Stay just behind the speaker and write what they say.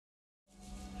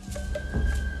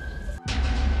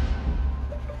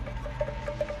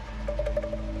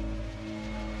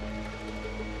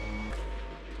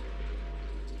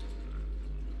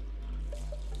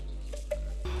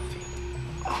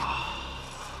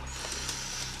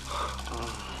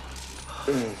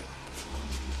Hey,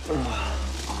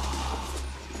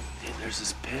 there's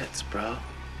his pits, bro.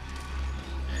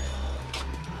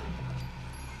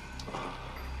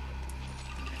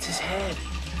 It's his head.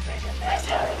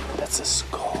 That's a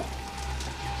skull.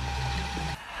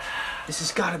 This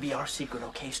has got to be our secret,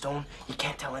 okay, Stone? You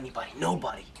can't tell anybody.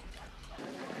 Nobody.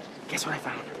 Guess what I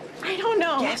found? I don't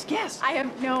know. Guess. I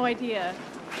have no idea.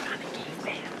 I found a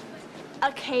caveman.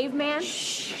 A caveman?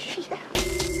 Shh. Yeah.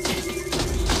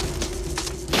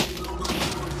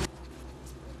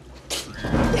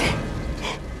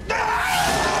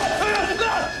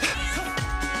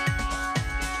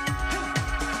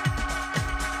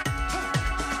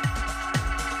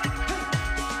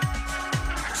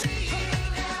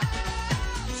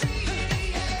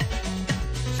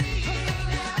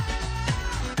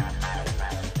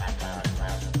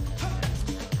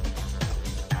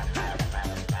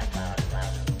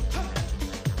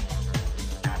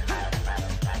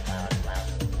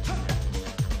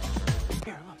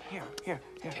 Here.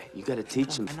 Okay, you gotta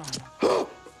teach him. I know.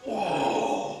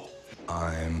 Whoa!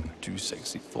 I'm too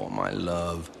sexy for my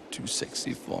love, too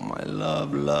sexy for my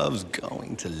love. Love's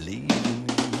going to leave me.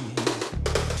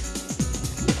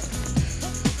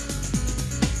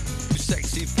 Too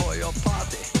sexy for your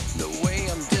party, the way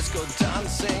I'm disco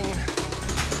dancing.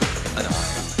 And I'm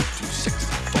too sexy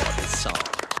for this song.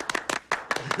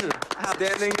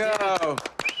 Standing O.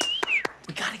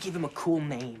 We gotta give him a cool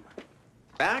name.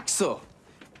 Axel.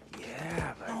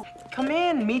 Yeah, but... Oh, come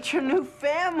in, meet your new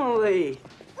family.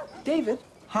 David.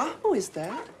 Huh? Who is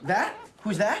that? That?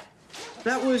 Who's that?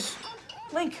 That was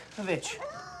Linkovich.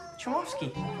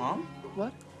 Chomsky. Mom?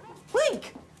 What?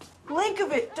 Link!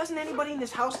 Linkovich! Doesn't anybody in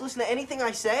this house listen to anything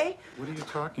I say? What are you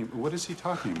talking about? What is he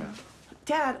talking about?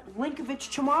 Dad, Linkovich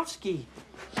Chomovsky,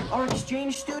 our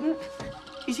exchange student.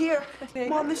 He's here.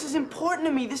 Mom, this is important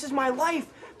to me. This is my life.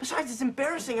 Besides, it's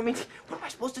embarrassing. I mean, what am I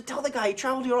supposed to tell the guy? He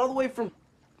traveled here all the way from...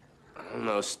 I don't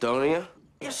know, Estonia?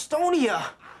 Estonia!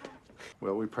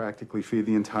 Well, we practically feed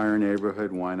the entire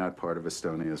neighborhood. Why not part of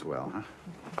Estonia as well, huh?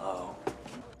 Oh.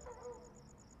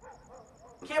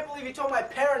 Can't believe you told my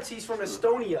parents he's from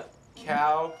Estonia.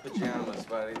 Cow pajamas,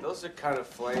 buddy. Those are kind of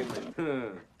flaming.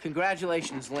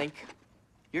 Congratulations, Link.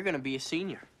 You're gonna be a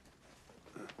senior.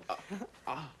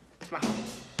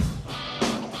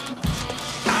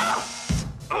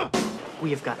 We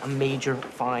have got a major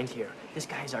find here. This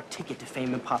guy is our ticket to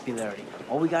fame and popularity.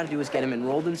 All we gotta do is get him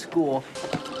enrolled in school.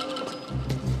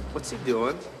 What's he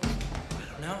doing? I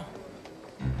don't know.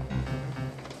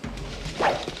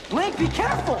 Link, be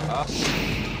careful!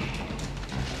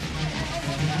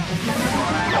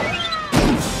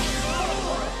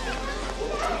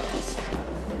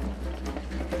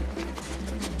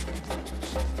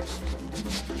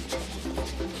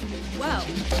 Whoa.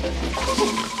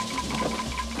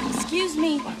 Excuse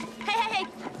me. Hey.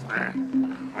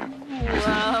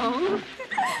 Whoa.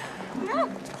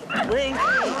 Link!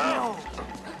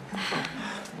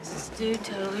 Is this dude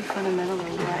totally fundamental or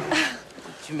what?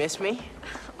 Did you miss me?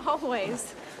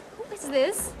 Always. Who is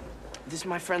this? This is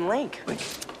my friend Link.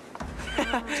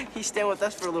 He's staying with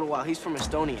us for a little while. He's from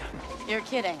Estonia. You're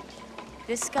kidding.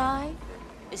 This guy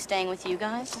is staying with you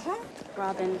guys?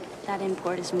 Robin, that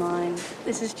import is mine.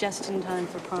 This is just in time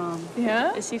for prom.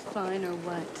 Yeah? Is he fine or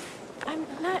what? I'm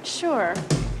not sure.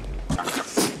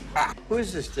 Who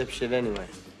is this dipshit anyway?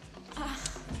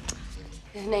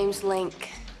 His name's Link.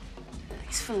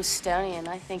 He's from Estonia, and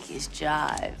I think he's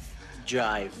jive.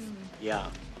 Jive. Yeah.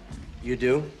 You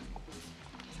do?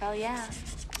 Hell yeah.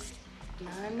 And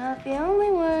I'm not the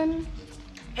only one.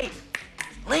 Hey,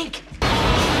 Link!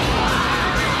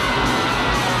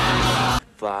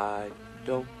 Fly,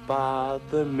 don't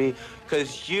bother me,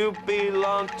 'cause you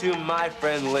belong to my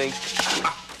friend Link.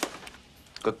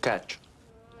 Good catch.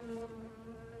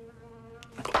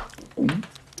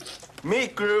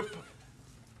 Meet group.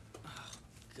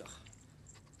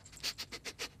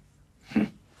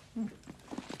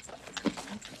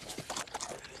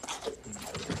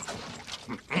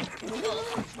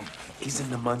 He's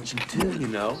into munching too, you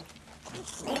know.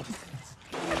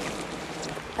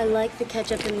 I like the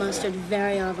ketchup and mustard,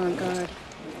 very avant-garde.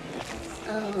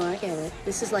 Oh, I get it.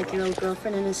 This is like your old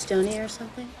girlfriend in Estonia or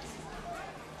something?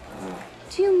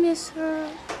 Do you miss her?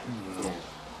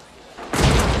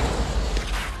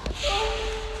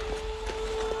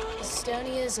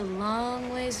 Estonia is a long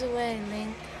ways away,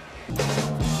 Link.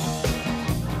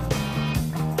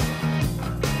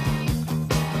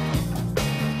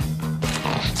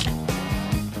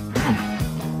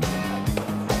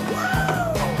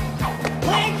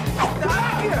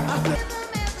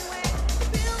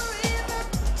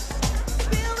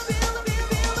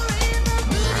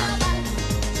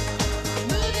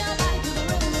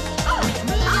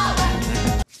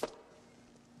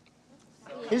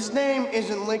 His name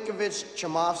isn't Linkovich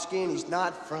Chomovsky, and he's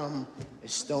not from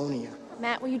Estonia.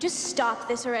 Matt, will you just stop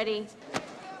this already?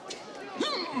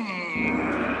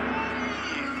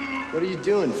 What are you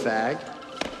doing, fag?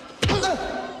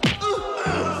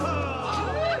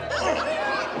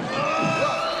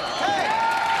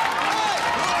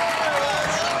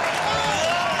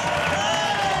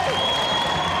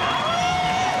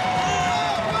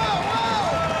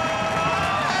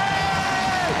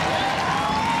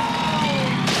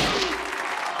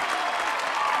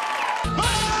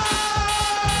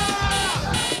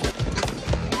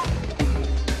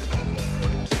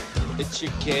 It's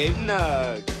your cave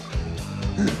nug.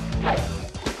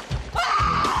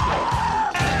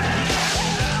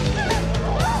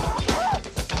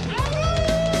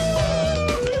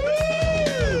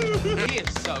 He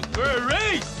is so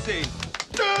crazy.